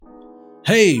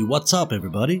Hey, what's up,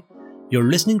 everybody? You're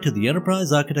listening to the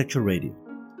Enterprise Architecture Radio.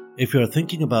 If you're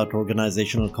thinking about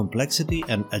organizational complexity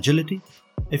and agility,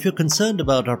 if you're concerned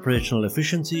about operational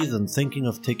efficiencies and thinking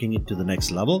of taking it to the next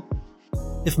level,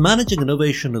 if managing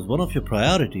innovation is one of your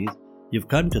priorities, you've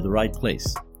come to the right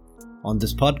place. On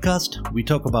this podcast, we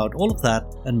talk about all of that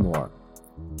and more.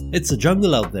 It's a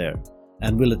jungle out there,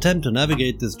 and we'll attempt to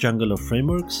navigate this jungle of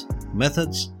frameworks,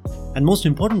 methods, and most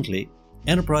importantly,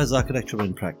 enterprise architecture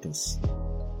in practice.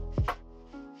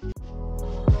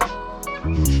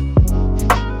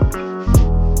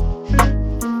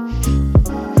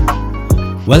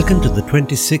 Welcome to the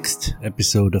 26th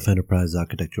episode of Enterprise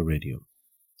Architecture Radio.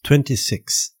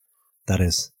 26. That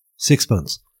is 6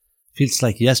 months. Feels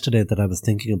like yesterday that I was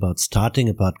thinking about starting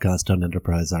a podcast on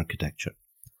enterprise architecture.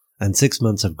 And 6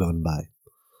 months have gone by.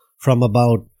 From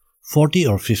about 40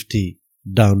 or 50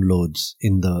 downloads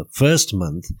in the first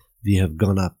month, we have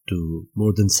gone up to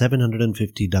more than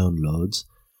 750 downloads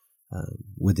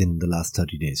within the last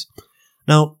 30 days.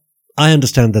 Now, I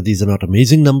understand that these are not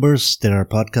amazing numbers. There are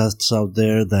podcasts out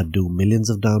there that do millions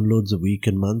of downloads a week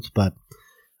and month, but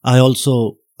I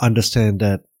also understand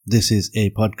that this is a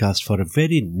podcast for a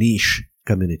very niche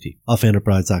community of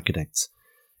enterprise architects.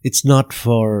 It's not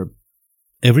for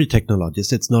every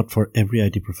technologist. It's not for every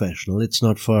IT professional. It's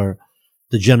not for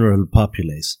the general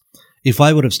populace. If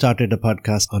I would have started a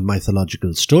podcast on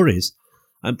mythological stories,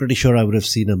 I'm pretty sure I would have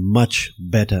seen a much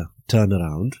better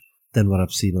turnaround than what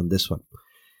I've seen on this one.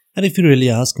 And if you really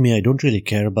ask me, I don't really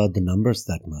care about the numbers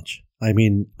that much. I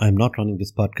mean, I'm not running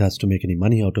this podcast to make any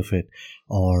money out of it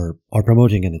or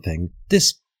promoting anything.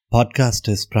 This podcast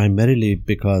is primarily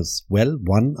because, well,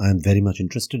 one, I'm very much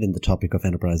interested in the topic of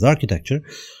enterprise architecture,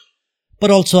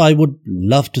 but also I would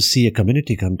love to see a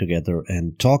community come together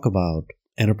and talk about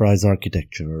enterprise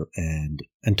architecture and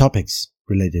topics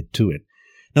related to it.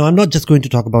 Now, I'm not just going to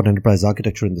talk about enterprise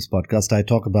architecture in this podcast. I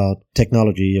talk about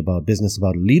technology, about business,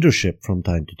 about leadership from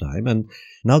time to time. And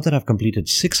now that I've completed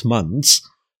 6 months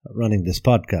running this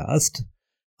podcast,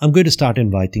 I'm going to start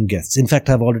inviting guests. In fact,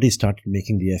 I've already started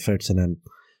making the efforts, and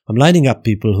I'm lining up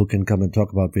people who can come and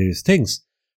talk about various things.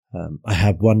 I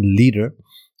have one leader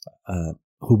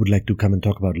who would like to come and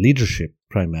talk about leadership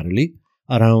primarily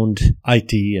around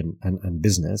IT and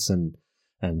business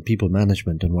and people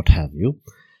management and what have you.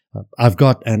 I've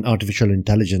got an artificial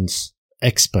intelligence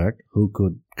expert who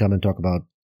could come and talk about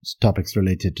topics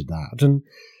related to that.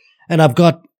 And I've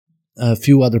got a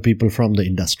few other people from the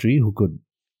industry who could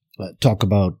talk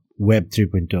about Web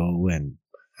 3.0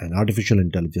 and artificial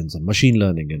intelligence and machine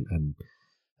learning and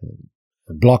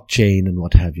blockchain and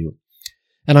what have you.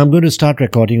 And I'm going to start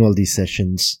recording all these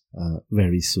sessions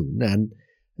very soon. And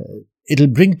it'll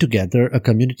bring together a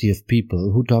community of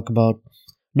people who talk about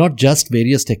not just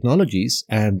various technologies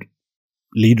and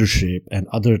leadership and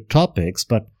other topics,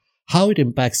 but how it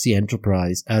impacts the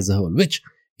enterprise as a whole, which,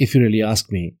 if you really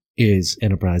ask me, is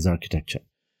enterprise architecture.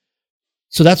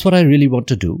 So that's what I really want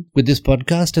to do with this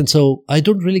podcast. And so I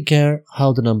don't really care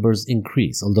how the numbers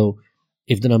increase, although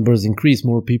if the numbers increase,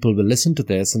 more people will listen to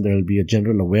this and there will be a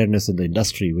general awareness in the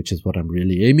industry, which is what I'm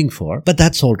really aiming for. But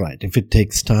that's all right. If it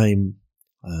takes time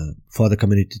for the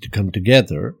community to come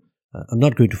together, I'm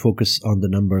not going to focus on the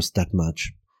numbers that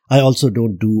much. I also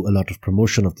don't do a lot of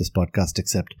promotion of this podcast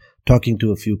except talking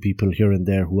to a few people here and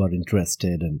there who are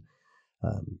interested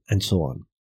and so on.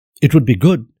 It would be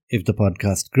good if the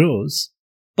podcast grows,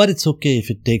 but it's okay if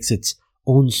it takes its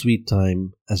own sweet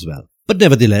time as well. But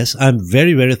nevertheless, I'm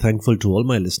very, very thankful to all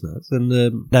my listeners,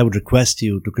 and I would request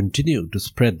you to continue to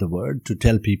spread the word, to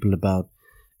tell people about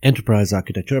enterprise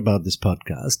architecture, about this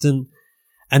podcast,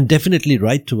 and definitely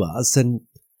write to us and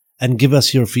give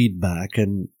us your feedback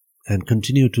and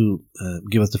continue to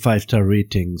give us the 5-star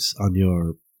ratings on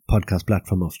your podcast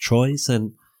platform of choice.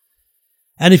 And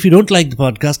if you don't like the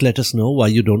podcast, let us know why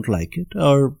you don't like it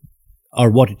or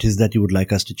what it is that you would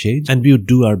like us to change. And we would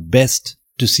do our best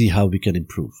to see how we can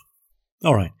improve.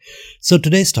 All right. So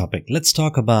today's topic, let's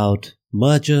talk about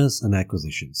mergers and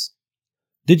acquisitions.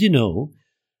 Did you know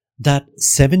that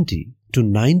 70 to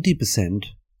 90%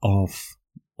 of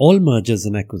all mergers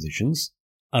and acquisitions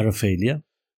are a failure?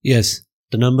 Yes,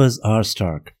 the numbers are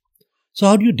stark. So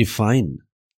how do you define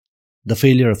the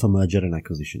failure of a merger and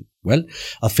acquisition? Well,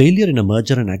 a failure in a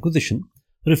merger and acquisition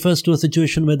refers to a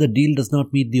situation where the deal does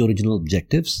not meet the original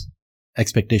objectives,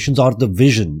 expectations, or the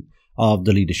vision of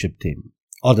the leadership team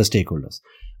or the stakeholders.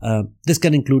 This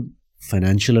can include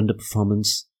financial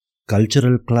underperformance,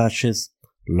 cultural clashes,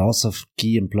 loss of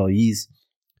key employees,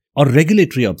 or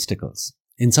regulatory obstacles.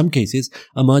 In some cases,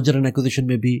 a merger and acquisition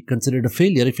may be considered a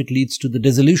failure if it leads to the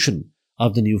dissolution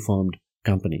of the new formed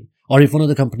company, or if one of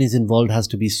the companies involved has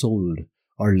to be sold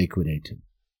or liquidated.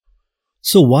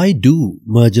 So why do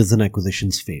mergers and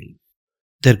acquisitions fail?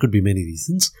 There could be many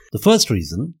reasons. The first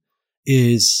reason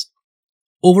is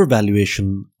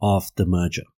overvaluation of the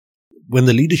merger. When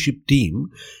the leadership team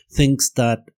thinks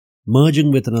that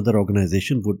merging with another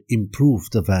organization would improve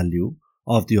the value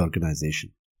of the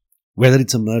organization. Whether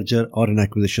it's a merger or an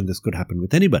acquisition, this could happen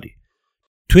with anybody.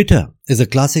 Twitter is a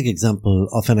classic example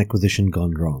of an acquisition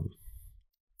gone wrong.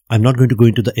 I'm not going to go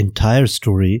into the entire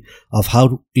story of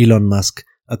how Elon Musk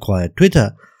acquired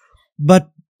Twitter,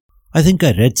 but I think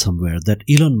I read somewhere that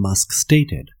Elon Musk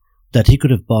stated that he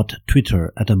could have bought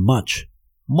Twitter at a much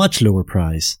lower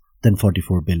price than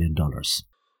 $44 billion.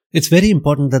 It's very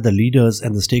important that the leaders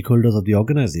and the stakeholders of the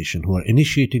organization who are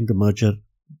initiating the merger,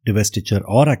 divestiture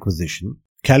or acquisition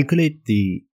calculate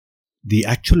the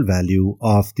actual value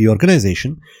of the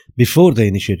organization before they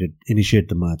initiate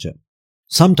the merger.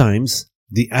 Sometimes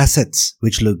the assets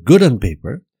which look good on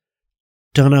paper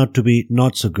turn out to be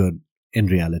not so good in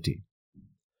reality.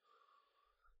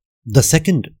 The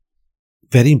second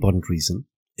very important reason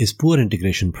is poor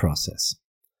integration process.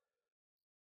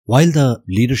 While the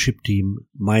leadership team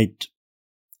might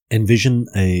envision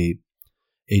a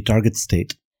target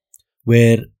state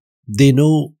where they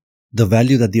know the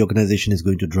value that the organization is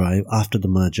going to drive after the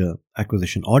merger,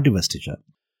 acquisition or divestiture,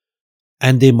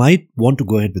 and they might want to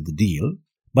go ahead with the deal,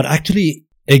 but actually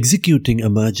executing a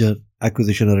merger,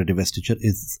 acquisition or a divestiture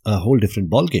is a whole different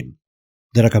ballgame.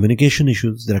 There are communication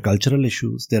issues, there are cultural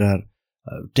issues, there are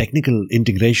technical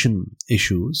integration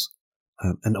issues,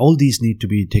 and all these need to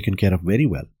be taken care of very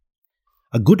well.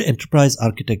 A good enterprise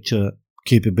architecture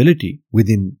capability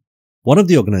within one of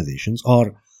the organizations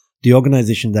or the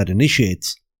organization that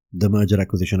initiates the merger,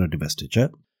 acquisition or divestiture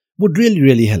would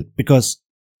really help, because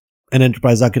an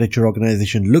enterprise architecture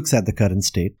organization looks at the current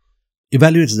state,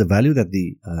 evaluates the value that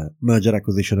the merger,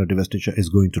 acquisition or divestiture is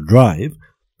going to drive,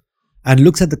 and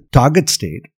looks at the target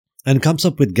state and comes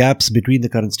up with gaps between the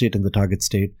current state and the target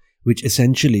state, which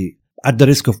essentially, at the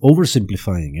risk of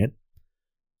oversimplifying it,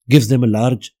 gives them a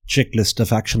large checklist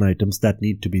of action items that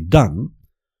need to be done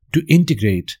to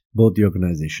integrate both the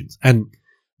organizations. And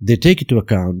they take into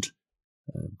account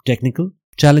technical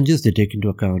challenges, they take into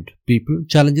account people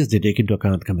challenges, they take into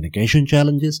account communication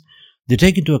challenges, they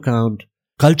take into account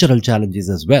cultural challenges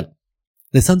as well.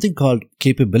 There's something called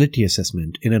capability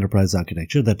assessment in enterprise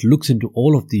architecture that looks into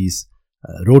all of these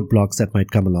roadblocks that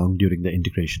might come along during the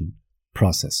integration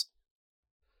process.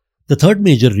 The third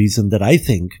major reason that I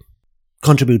think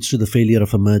contributes to the failure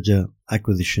of a merger,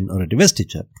 acquisition or a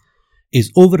divestiture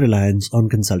is over-reliance on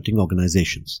consulting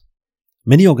organizations.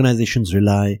 Many organizations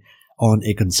rely on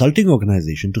a consulting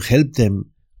organization to help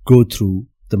them go through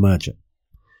the merger.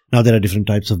 Now, there are different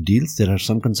types of deals. There are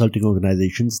some consulting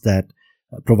organizations that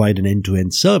provide an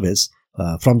end-to-end service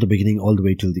from the beginning all the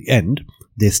way till the end.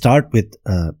 They start with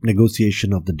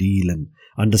negotiation of the deal and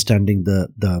understanding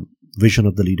the vision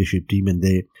of the leadership team, and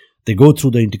they go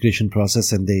through the integration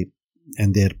process, and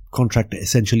their contract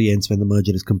essentially ends when the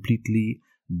merger is completely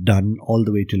done all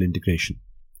the way till integration.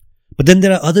 But then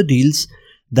there are other deals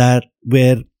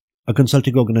where a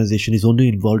consulting organization is only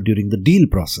involved during the deal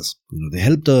process. They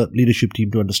help the leadership team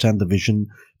to understand the vision,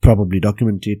 probably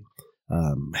document it,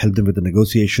 help them with the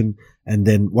negotiation, and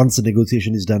then once the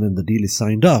negotiation is done and the deal is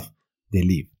signed off, they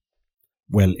leave.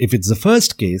 Well, if it's the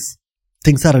first case,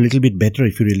 things are a little bit better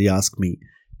if you really ask me.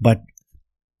 But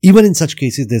even in such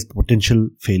cases, there's potential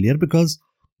failure because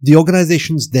the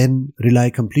organizations then rely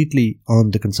completely on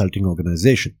the consulting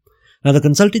organization. Now, the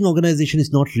consulting organization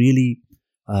is not really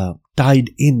tied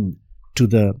in to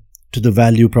the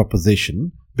value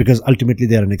proposition, because ultimately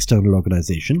they are an external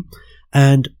organization,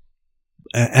 and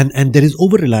there is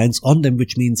over-reliance on them,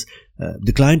 which means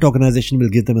the client organization will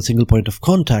give them a single point of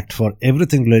contact for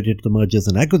everything related to the mergers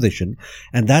and acquisition,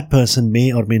 and that person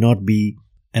may or may not be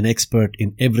an expert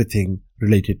in everything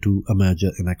related to a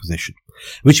merger and acquisition,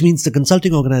 which means the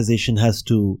consulting organization has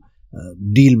to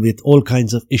deal with all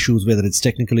kinds of issues, whether it's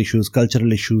technical issues,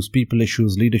 cultural issues, people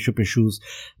issues, leadership issues,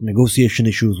 negotiation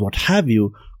issues, what have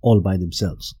you, all by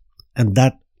themselves. And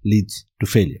that leads to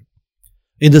failure.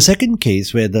 In the second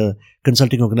case, where the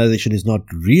consulting organization is not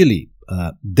really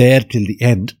there till the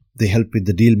end, they help with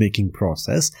the deal-making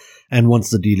process, and once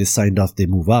the deal is signed off, they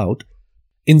move out.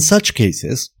 In such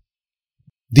cases,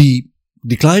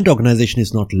 the client organization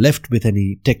is not left with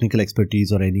any technical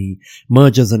expertise or any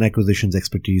mergers and acquisitions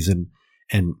expertise,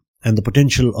 and the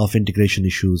potential of integration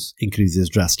issues increases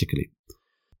drastically.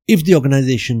 If the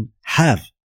organization have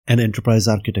an enterprise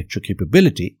architecture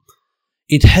capability,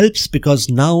 it helps because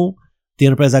now the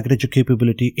enterprise architecture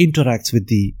capability interacts with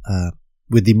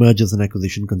the mergers and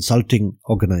acquisition consulting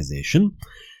organization,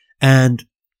 and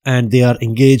and they are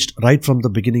engaged right from the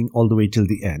beginning all the way till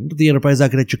the end. The enterprise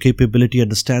architecture capability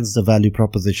understands the value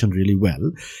proposition really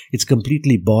well. It's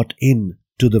completely bought in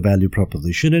to the value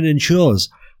proposition and ensures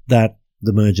that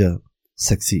the merger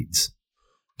succeeds.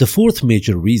 The fourth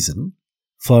major reason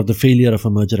for the failure of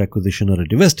a merger, acquisition, or a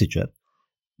divestiture,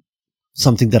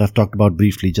 something that I've talked about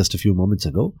briefly just a few moments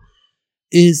ago,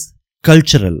 is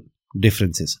cultural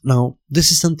differences. Now,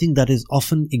 this is something that is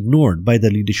often ignored by the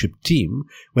leadership team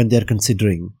when they're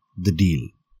considering the deal.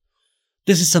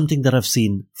 This is something that I've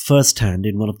seen firsthand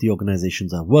in one of the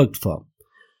organizations I've worked for.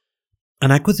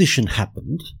 An acquisition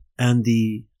happened, and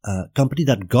the company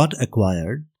that got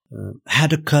acquired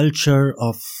had a culture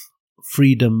of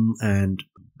freedom and,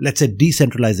 let's say,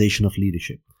 decentralization of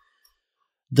leadership.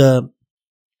 The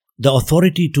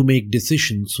authority to make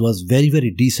decisions was very, very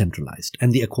decentralized,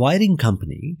 and the acquiring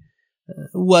company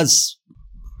was,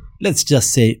 let's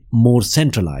just say, more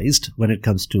centralized when it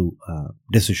comes to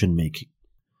decision making.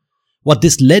 What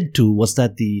this led to was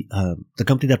that the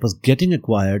company that was getting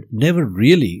acquired never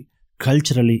really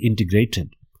culturally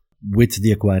integrated with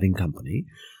the acquiring company,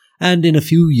 and in a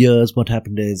few years what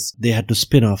happened is they had to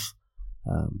spin off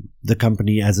the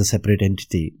company as a separate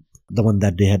entity, the one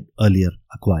that they had earlier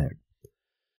acquired.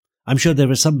 I'm sure there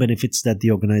were some benefits that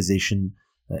the organization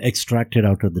extracted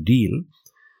out of the deal,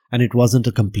 and it wasn't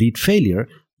a complete failure,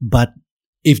 but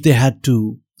if they had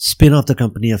to spin off the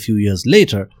company a few years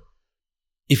later,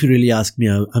 if you really ask me,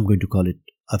 I'm going to call it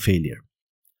a failure.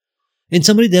 In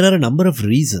summary, there are a number of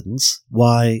reasons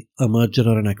why a merger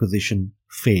or an acquisition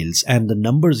fails, and the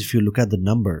numbers, if you look at the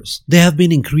numbers, they have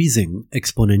been increasing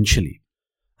exponentially,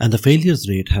 and the failures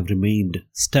rate have remained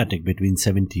static between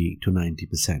 70 to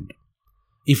 90%.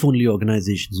 If only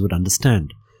organizations would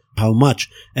understand how much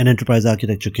an enterprise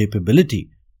architecture capability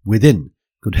within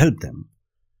could help them,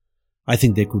 I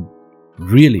think they could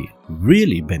really,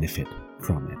 really benefit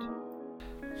from it.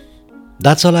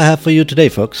 That's all I have for you today,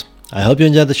 folks. I hope you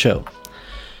enjoyed the show.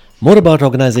 More about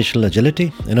organizational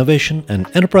agility, innovation, and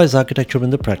enterprise architecture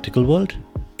in the practical world,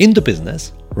 in the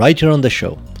business, right here on the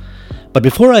show. But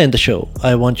before I end the show,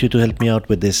 I want you to help me out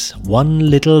with this one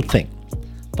little thing.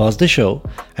 Pause the show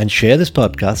and share this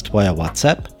podcast via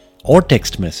WhatsApp or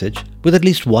text message with at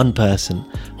least one person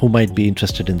who might be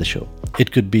interested in the show.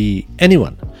 It could be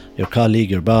anyone, your colleague,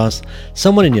 your boss,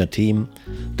 someone in your team.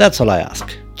 That's all I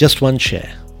ask. Just one share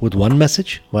with one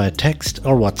message via text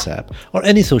or WhatsApp or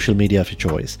any social media of your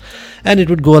choice. And it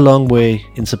would go a long way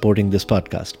in supporting this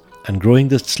podcast and growing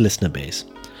this listener base.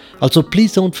 Also,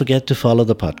 please don't forget to follow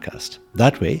the podcast.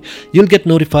 That way, you'll get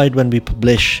notified when we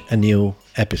publish a new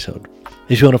episode.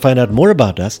 If you want to find out more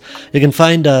about us, you can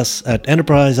find us at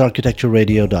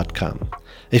enterprisearchitectureradio.com.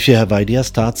 If you have ideas,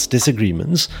 thoughts,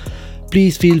 disagreements,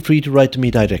 please feel free to write to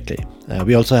me directly.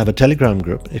 We also have a Telegram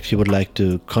group if you would like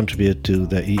to contribute to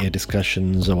the EA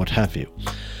discussions or what have you.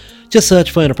 Just search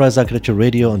for Enterprise Architecture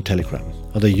Radio on Telegram.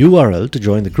 Or the URL to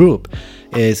join the group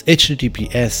is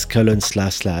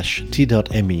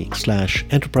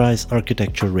https://t.me/Enterprise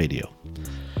Architecture Radio.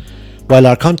 While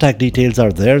our contact details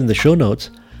are there in the show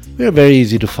notes, we are very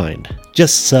easy to find.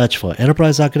 Just search for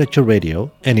Enterprise Architecture Radio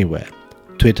anywhere.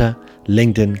 Twitter,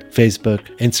 LinkedIn, Facebook,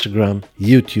 Instagram,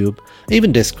 YouTube,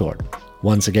 even Discord.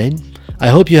 Once again, I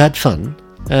hope you had fun,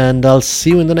 and I'll see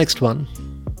you in the next one.